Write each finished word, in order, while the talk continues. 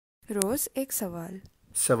रोज एक सवाल।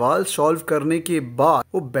 सवाल सॉल्व करने के बाद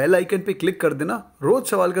वो बेल आइकन पे क्लिक कर देना। रोज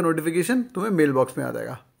सवाल का नोटिफिकेशन तुम्हें मेल बॉक्स में आ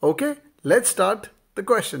जाएगा। Okay, let's start the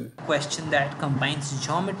question that combines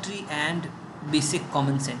geometry and basic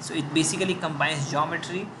common sense. So it basically combines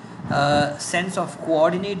geometry, sense of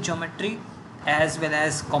coordinate geometry, as well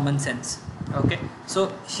as common sense. Okay, so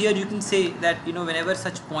here you can say that whenever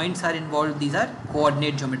such points are involved, these are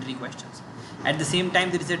coordinate geometry questions. At the same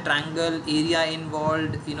time, there is a triangle, area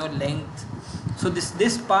involved, length. So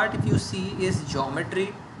this part, if you see, is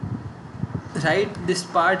geometry, right? This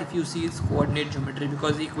part, if you see, is coordinate geometry,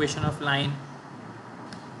 because the equation of line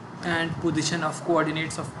and position of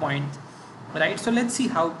coordinates of points, right? So let's see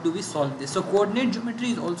how do we solve this. So coordinate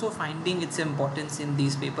geometry is also finding its importance in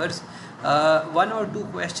these papers. One or two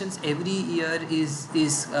questions every year is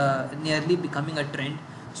nearly becoming a trend.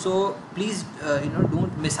 So please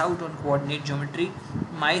don't miss out on coordinate geometry.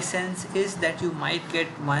 My sense is that you might get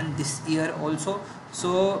one this year also,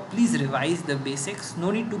 so please revise the basics.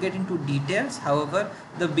 No need to get into details, however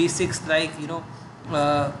the basics, like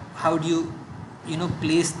how do you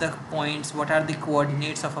place the points, what are the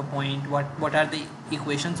coordinates of a point, what are the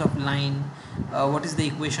equations of line, what is the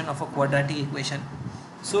equation of a quadratic equation.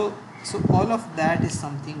 So all of that is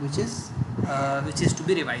something which is to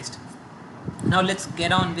be revised. Now let's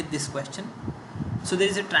get on with this question. So there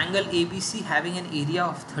is a triangle ABC having an area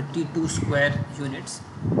of 32 square units.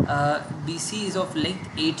 BC is of length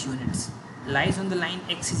 8 units, lies on the line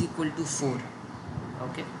x is equal to 4.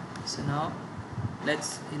 Okay, so now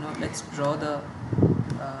let's draw the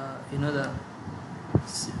the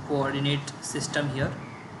coordinate system here.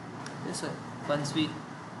 Okay, so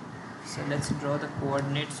let's draw the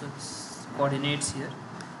coordinates here.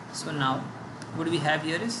 So now what we have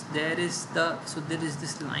here is there is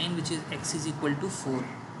this line which is x is equal to 4.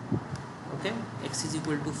 Okay, x is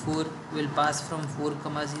equal to 4 will pass from 4,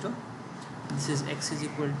 0. This is x is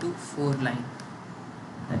equal to 4 line,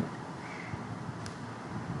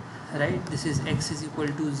 right? This is x is equal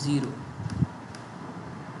to 0.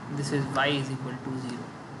 This is y is equal to 0.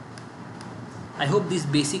 I hope these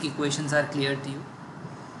basic equations are clear to you.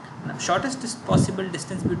 Now, shortest possible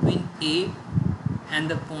distance between A and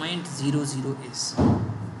the point 0, 0 is.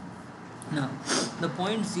 Now, the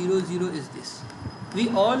point 0, 0 is this. We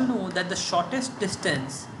all know that the shortest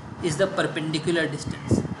distance is the perpendicular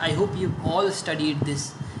distance. I hope you've all studied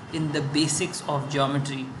this in the basics of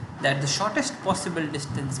geometry, that the shortest possible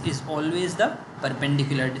distance is always the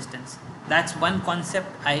perpendicular distance. That's one concept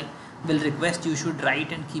I will request you should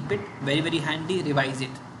write and keep it very, very handy. Revise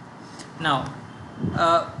it. Now,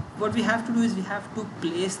 what we have to do is we have to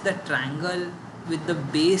place the triangle with the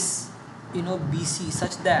base, BC,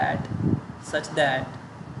 such that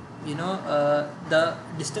the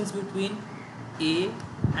distance between A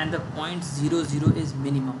and the point 0, 0 is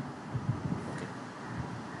minimum. Okay.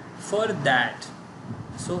 For that,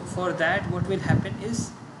 what will happen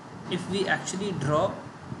is, if we actually draw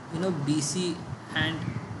BC and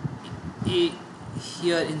A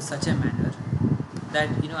here in such a manner that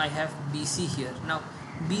I have BC here. Now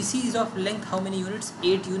BC is of length how many units?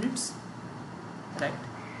 8 units, right?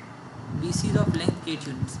 BC is of length 8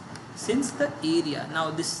 units. Since the area,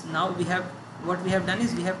 what we have done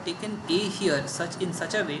is we have taken A here in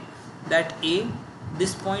such a way that A,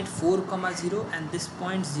 this point 4, 0 and this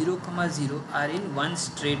point 0, 0 are in one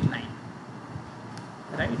straight line,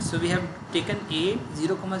 right? So we have taken A,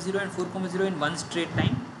 0, 0 and 4, 0 in one straight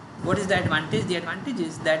line. What is the advantage? The advantage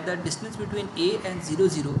is that the distance between A and 0,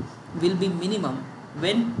 0 will be minimum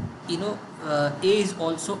when A is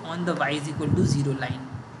also on the y is equal to 0 line,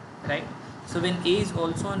 right? So when A is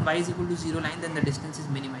also on y is equal to 0 line, then the distance is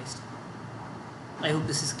minimized. I hope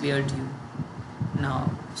this is clear to you.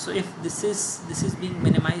 Now, so if this is being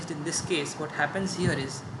minimized in this case, what happens here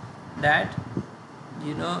is that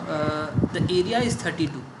the area is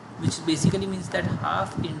 32, which basically means that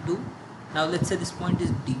half into, now let's say this point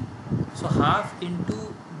is D, so half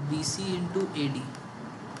into BC into AD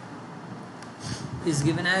is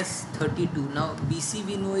given as 32. Now BC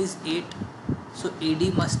we know is 8, so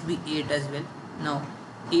AD must be 8 as well. Now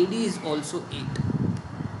AD is also 8.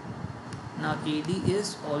 Now AD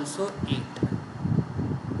is also 8.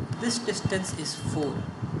 This distance is 4.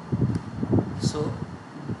 So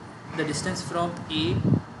the distance from A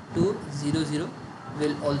to 0, 0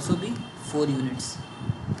 will also be 4 units.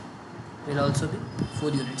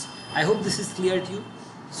 I hope this is clear to you.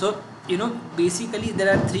 So basically there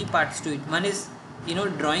are 3 parts to it. One is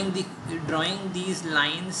drawing these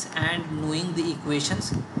lines and knowing the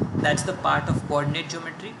equations. That's the part of coordinate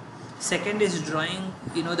geometry. Second is drawing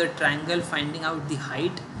the triangle, finding out the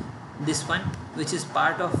height. this one, which is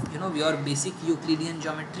part of your basic Euclidean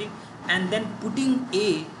geometry, and then putting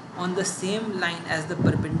A on the same line as the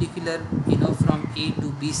perpendicular from A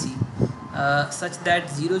to BC, such that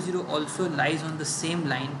 0 0 also lies on the same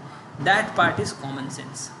line. That part is common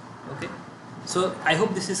sense. Okay, so I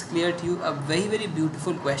hope this is clear to you. A very, very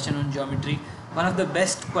beautiful question on geometry, one of the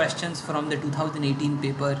best questions from the 2018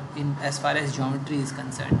 paper in as far as geometry is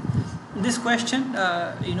concerned. This question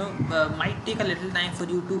might take a little time for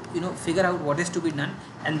you to figure out what is to be done,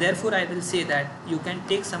 and therefore I will say that you can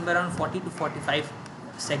take somewhere around 40 to 45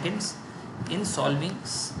 seconds in solving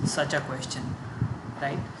such a question,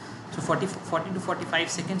 right? So 40 to 45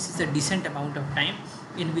 seconds is a decent amount of time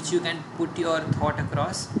in which you can put your thought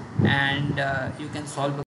across, and you can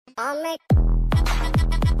solve a